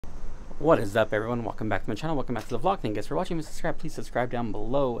What is up, everyone? Welcome back to my channel. Welcome back to the vlog. Thank you guys for watching. If you subscribe, please subscribe down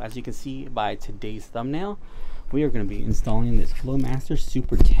below. As you can see by today's thumbnail, we are going to be installing this Flowmaster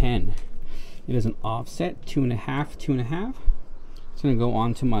Super 10. It is an offset 2.5, 2.5. It's going to go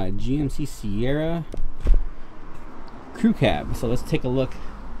onto my GMC Sierra Crew Cab. So let's take a look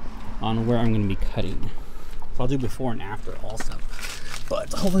on where I'm going to be cutting. So I'll do before and after also.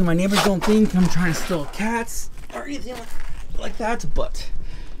 But hopefully my neighbors don't think I'm trying to steal cats or anything like that. But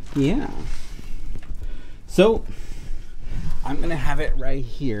yeah, so I'm gonna have it right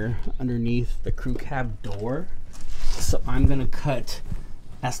here underneath the crew cab door. So I'm gonna cut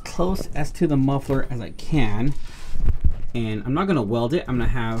as close as to the muffler as I can, and I'm not gonna weld it. I'm gonna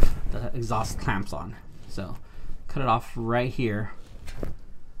have the exhaust clamps on, so cut it off right here,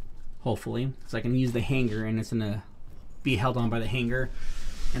 hopefully, so I can use the hanger and it's gonna be held on by the hanger.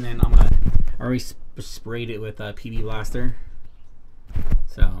 And then I already sprayed it with a PB blaster.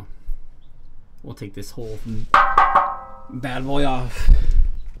 So we'll take this whole bad boy off.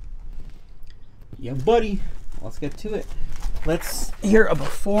 Yeah, buddy. Let's get to it. Let's hear a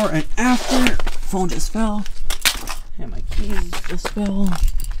before and after. Phone just fell. And my keys just fell.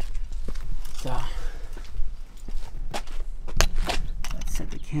 So let's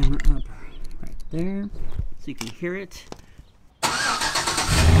set the camera up right there so you can hear it.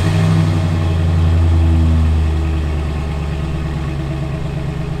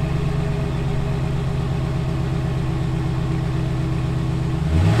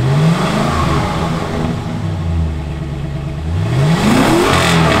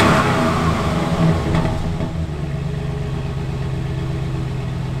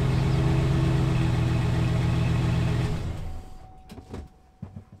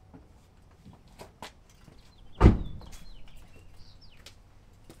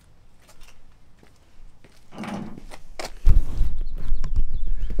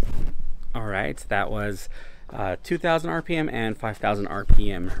 Alright, that was 2,000 RPM and 5,000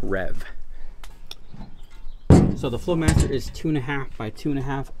 RPM rev. So the Flowmaster is 2.5 by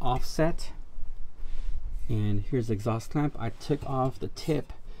 2.5 offset. And here's the exhaust clamp. I took off the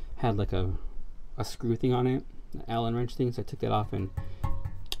tip, had like a screw thing on it, an Allen wrench thing, so I took that off and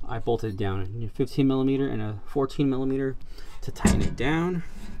I bolted it down. 15 millimeter and a 14 millimeter to tighten it down.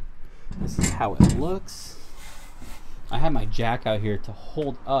 This is how it looks. I have my jack out here to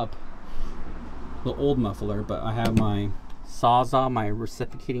hold up the old muffler, but I have my sawzall, my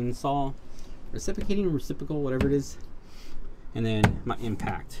reciprocating saw, reciprocal, whatever it is, and then my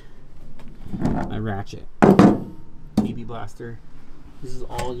impact, my ratchet, BB blaster. This is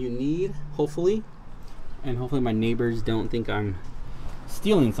all you need, hopefully, and hopefully my neighbors don't think I'm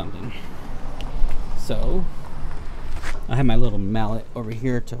stealing something. So I have my little mallet over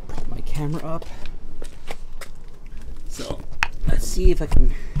here to prop my camera up. So let's see if I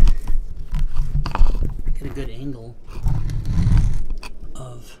can get a good angle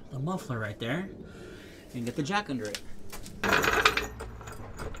of the muffler right there and get the jack under it.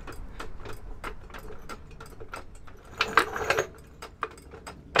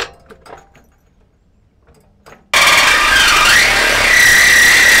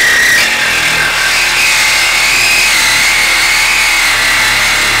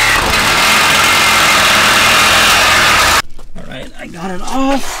 All right, I got it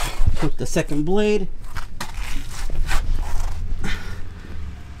off with the second blade.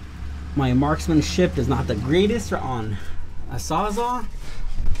 My marksmanship is not the greatest on a sawzall,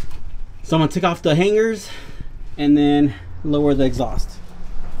 so I'm gonna take off the hangers and then lower the exhaust.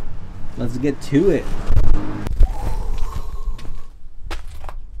 Let's get to it.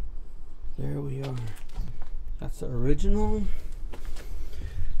 There we are. That's the original.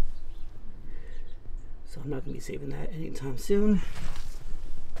 So I'm not gonna be saving that anytime soon.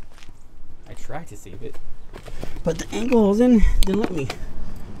 I tried to save it, but the angle I was in didn't let me.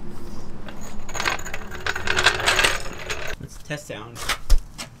 Test sound.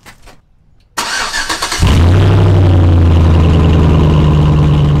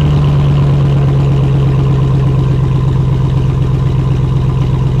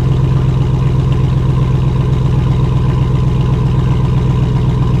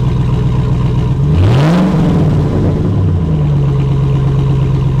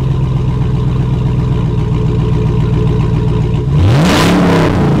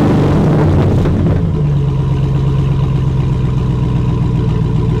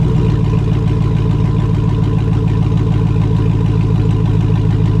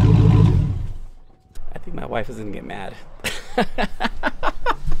 Wife is gonna get mad.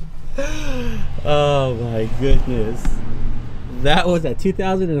 Oh my goodness. That was at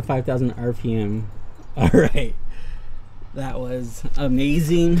 2,000 and 5,000 RPM. All right. That was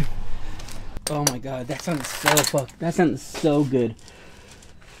amazing. Oh my god, that sounds so good.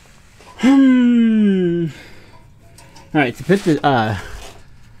 Alright, to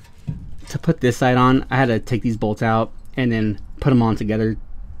put this side on, I had to take these bolts out and then put them on together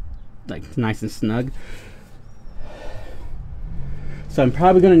like nice and snug. So I'm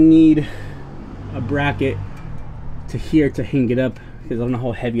probably gonna need a bracket to here to hang it up, because I don't know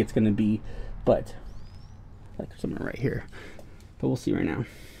how heavy it's gonna be, but like somewhere right here. But we'll see right now.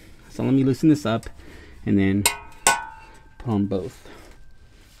 So let me loosen this up and then put on both.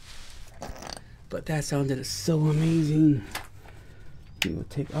 But that sounded so amazing. It will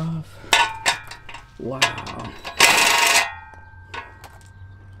take off. Wow.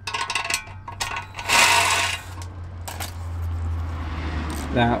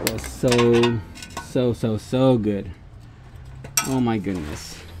 That was so good. Oh my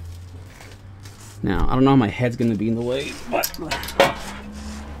goodness. Now, I don't know how my head's gonna be in the way, but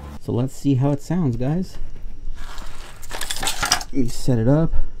so let's see how it sounds, guys. Let me set it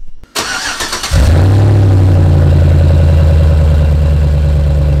up.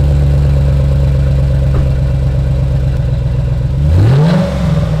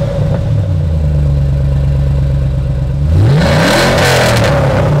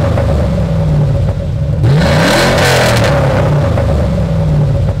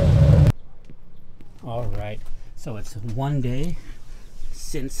 So it's one day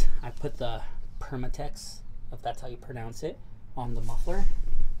since I put the Permatex, if that's how you pronounce it, on the muffler.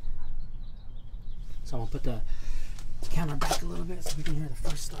 So I'm gonna put the camera back a little bit so we can hear the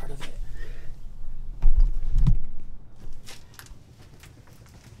first start of it.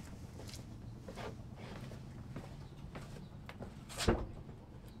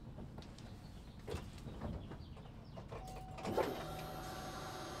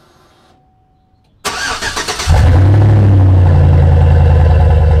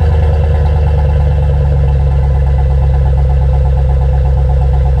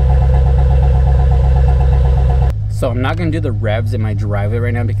 So I'm not gonna do the revs in my driveway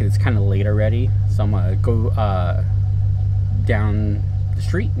right now because it's kind of late already. So I'm gonna go down the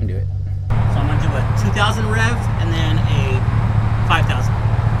street and do it. So I'm gonna do a 2,000 rev and then a 5,000.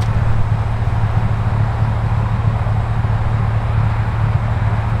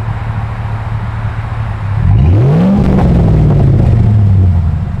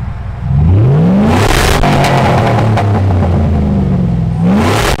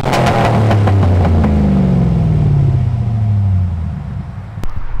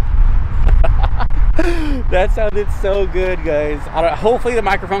 That sounded so good, guys. Hopefully the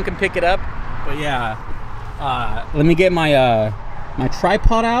microphone can pick it up. But yeah, let me get my my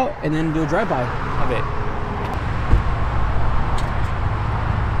tripod out and then do a drive-by of it.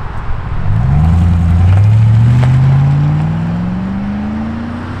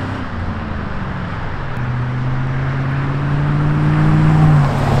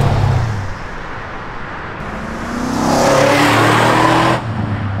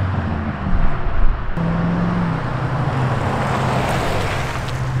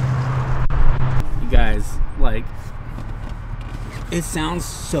 Guys, like, it sounds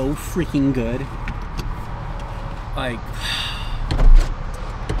so freaking good. Like,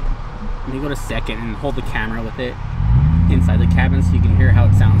 let me go to second and hold the camera with it inside the cabin so you can hear how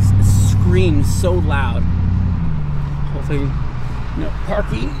it sounds. It screams so loud. Hopefully no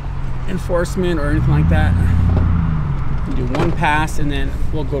parking enforcement or anything like that. We'll do one pass and then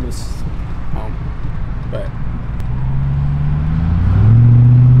we'll go to home. But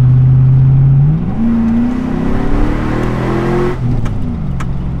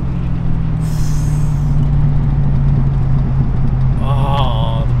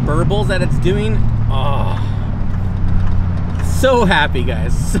that it's doing, oh, so happy,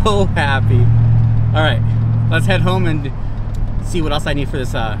 guys, so happy. All right, let's head home and see what else I need for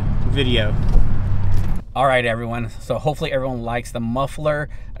this video. All right, everyone, so hopefully everyone likes the muffler.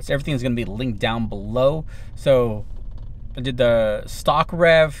 So everything is going to be linked down below. So I did the stock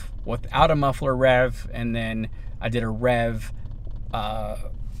rev without a muffler rev, and then I did a rev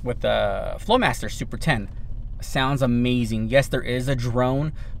with the Flowmaster Super 10. Sounds amazing. Yes, there is a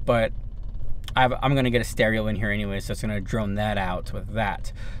drone, but I'm gonna get a stereo in here anyway, so it's gonna drone that out with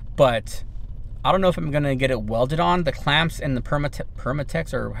that. But I don't know if I'm gonna get it welded on. The clamps and the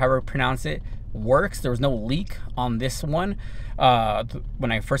Permatex, or however you pronounce it, works. There was no leak on this one.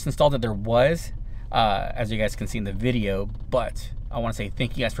 When I first installed it, there was, as you guys can see in the video. But I want to say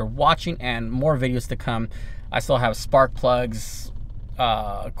thank you guys for watching, and more videos to come. I still have spark plugs,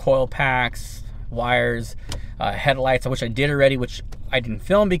 coil packs, wires, headlights, which I did already, which I didn't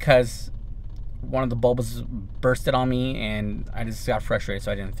film because one of the bulbs bursted on me, and I just got frustrated,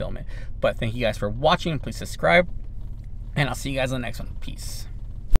 so I didn't film it. But thank you guys for watching. Please subscribe, and I'll see you guys on the next one. Peace.